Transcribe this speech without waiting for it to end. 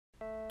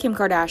Kim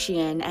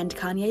Kardashian and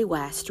Kanye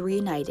West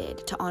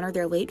reunited to honor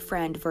their late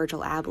friend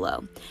Virgil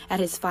Abloh at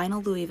his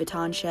final Louis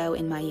Vuitton show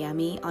in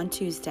Miami on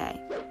Tuesday.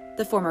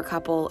 The former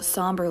couple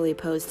somberly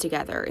posed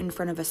together in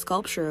front of a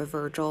sculpture of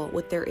Virgil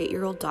with their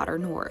 8-year-old daughter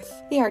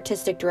North. The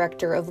artistic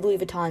director of Louis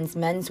Vuitton's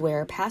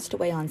menswear passed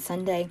away on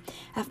Sunday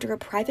after a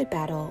private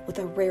battle with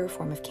a rare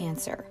form of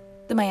cancer.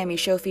 The Miami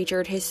show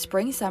featured his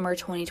Spring-Summer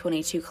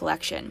 2022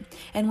 collection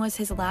and was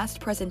his last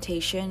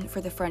presentation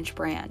for the French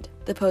brand.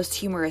 The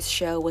posthumous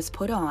show was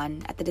put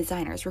on at the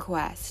designer's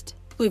request.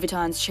 Louis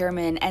Vuitton's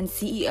chairman and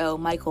CEO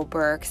Michael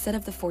Burke said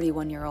of the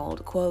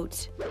 41-year-old,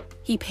 quote,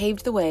 "He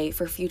paved the way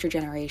for future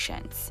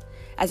generations.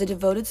 As a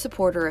devoted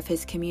supporter of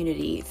his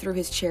community through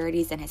his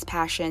charities and his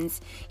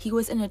passions, he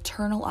was an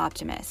eternal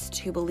optimist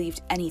who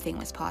believed anything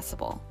was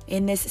possible.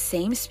 In this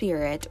same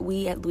spirit,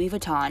 we at Louis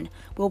Vuitton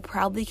will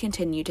proudly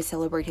continue to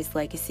celebrate his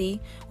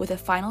legacy with a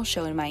final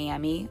show in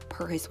Miami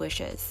per his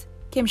wishes."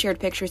 Kim shared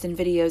pictures and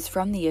videos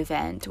from the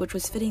event, which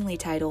was fittingly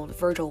titled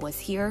 "Virgil Was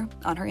Here"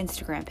 on her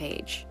Instagram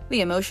page.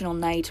 The emotional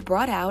night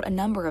brought out a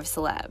number of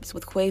celebs,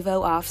 with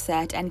Quavo,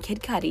 Offset, and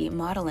Kid Cudi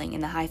modeling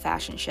in the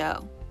high-fashion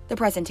show. The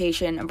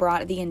presentation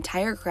brought the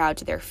entire crowd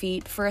to their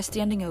feet for a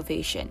standing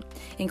ovation,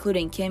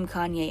 including Kim,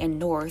 Kanye, and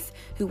North,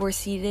 who were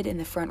seated in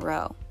the front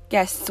row.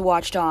 Guests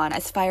watched on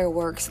as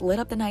fireworks lit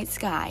up the night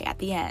sky at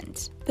the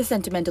end. The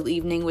sentimental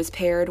evening was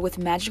paired with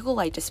magical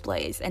light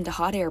displays and a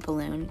hot air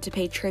balloon to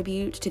pay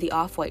tribute to the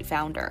Off-White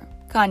founder.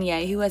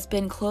 Kanye, who has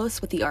been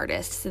close with the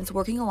artist since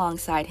working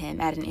alongside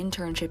him at an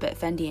internship at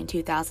Fendi in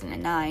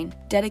 2009,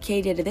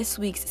 dedicated this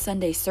week's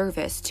Sunday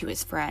service to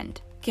his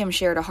friend. Kim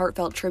shared a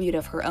heartfelt tribute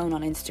of her own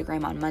on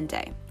Instagram on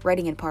Monday,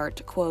 writing in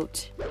part,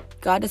 quote,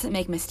 "God doesn't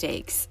make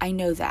mistakes, I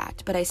know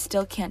that, but I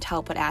still can't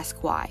help but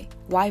ask why.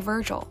 Why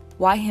Virgil?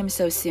 Why him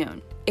so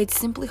soon? It's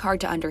simply hard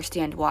to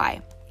understand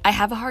why. I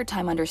have a hard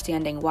time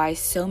understanding why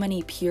so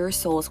many pure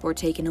souls were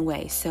taken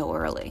away so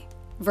early.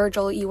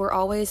 Virgil, you were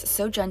always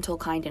so gentle,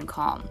 kind, and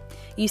calm.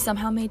 You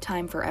somehow made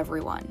time for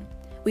everyone.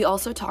 We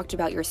also talked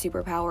about your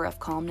superpower of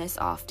calmness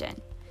often.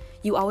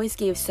 You always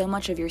gave so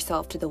much of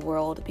yourself to the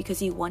world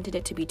because you wanted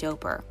it to be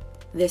doper.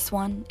 This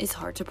one is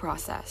hard to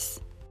process."